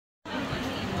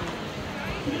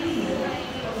Want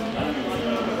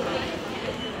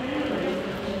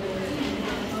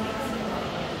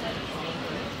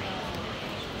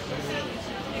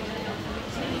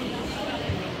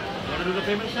to do the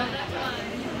payment shop?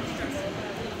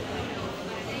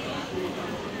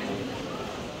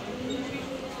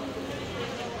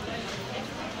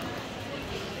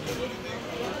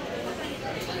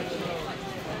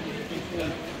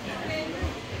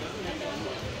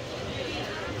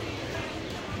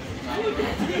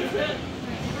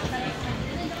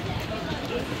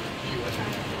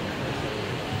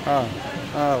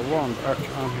 One. Okay,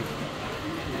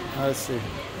 I see.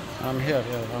 I'm here.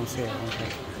 Yeah, I'm here.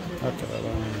 Okay.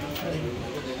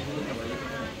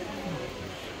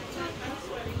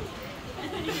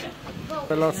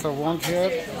 Lots of wand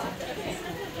here.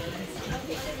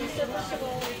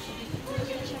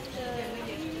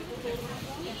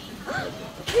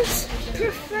 It's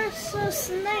Professor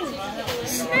Snake.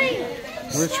 Snake.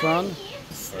 Which one?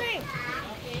 Snake.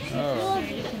 Oh.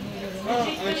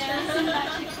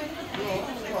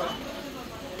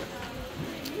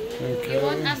 Okay. You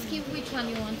want? Ask him which one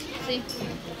you want. See?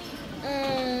 Oh,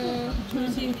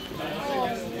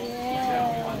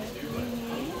 yeah.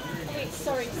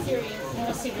 Sorry,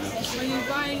 serious. Are you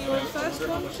buying your first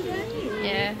one today?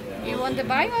 Yeah. You want to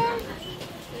buy one?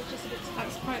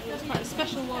 It's quite a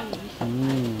special one.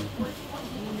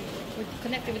 We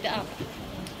connected with the app.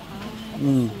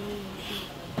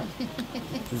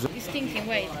 He's thinking,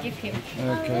 wait, give him.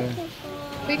 Okay.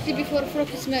 Quickly before frog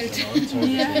is melted.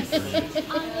 Yes.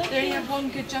 They only have one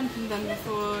good jump in them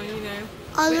before, you know.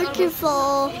 I'm looking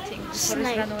for Before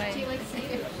snake. it's run away. I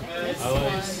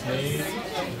like snake.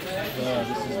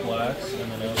 This is blacks,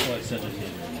 and then I also like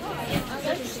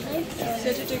Sagittarius.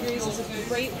 30 degrees is a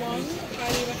great one.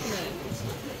 Highly recommend.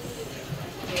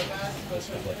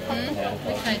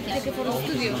 Take it for the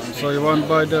studio. So you want to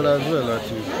buy that as well,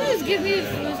 actually? Just give me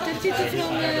 32 from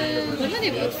the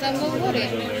money box. I'm not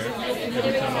worried.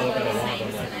 Every time I look at a wand,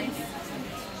 I'm like,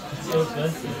 it's so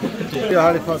expensive. Yeah,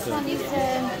 Harry Potter. One is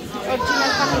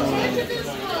original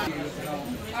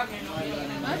packaging.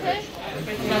 Okay.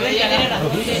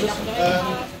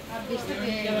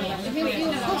 If you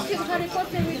costume Harry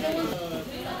Potter with the one.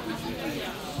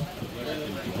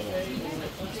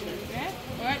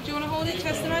 Alright, do you want to hold it?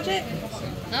 Test the magic?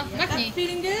 No, machnij.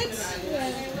 Feeling good?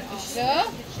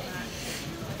 So,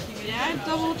 Yeah,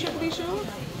 double, triple sure?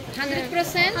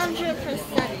 100%?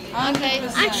 100%. Okay.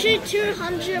 Actually,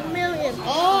 200 million.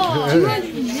 Oh,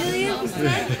 200 million? Oh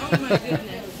my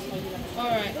goodness.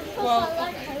 Alright, well,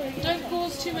 don't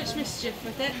cause too much mischief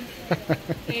with it.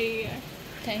 There you go.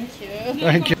 Thank you.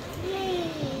 Thank you.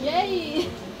 Yay!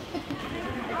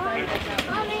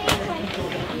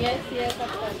 Yes,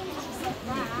 of course.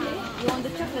 You want the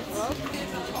chocolate roll?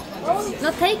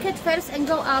 No, take it first and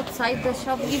go outside the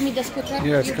shop. Give me the scooter.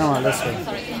 Yes, You come on, go. let's go.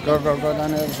 Sorry. Go,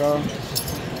 Daniel, go.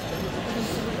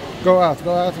 Go out.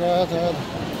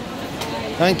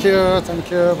 Thank you,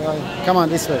 bye. Come on,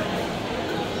 this way.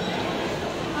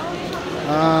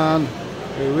 And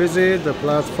we visit the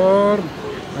platform.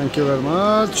 Thank you very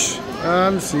much,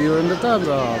 and see you in the thumbs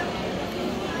up.